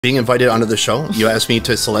Being invited onto the show, you asked me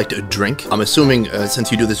to select a drink. I'm assuming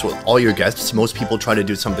since you do this with all your guests, most people try to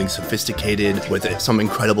do something sophisticated with some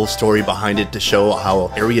incredible story behind it to show how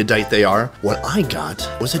erudite they are. What I got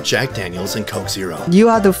was a Jack Daniels and Coke Zero. You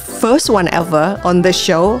are the first one ever on the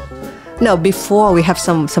show. No, before we have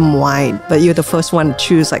some wine, but you're the first one to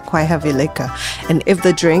choose like quite heavy liquor. And if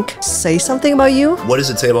the drink says something about you, what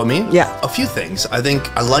does it say about me? Yeah. A few things. I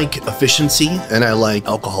think I like efficiency and I like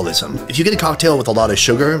alcoholism. If you get a cocktail with a lot of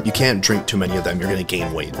sugar, you can't drink too many of them. You're going to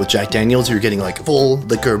gain weight. With Jack Daniels, you're getting like full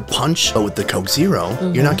liquor punch, but with the Coke Zero,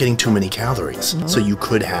 you're not getting too many calories. So you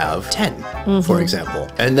could have 10, for example.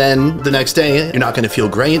 And then the next day, you're not going to feel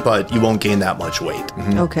great, but you won't gain that much weight.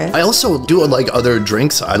 Okay. I also do like other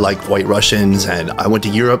drinks. I like White Russians, and I went to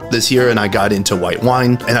Europe this year and I got into white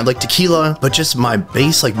wine, and I like tequila, but just my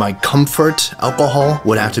base, like my comfort alcohol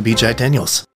would have to be Jack Daniels.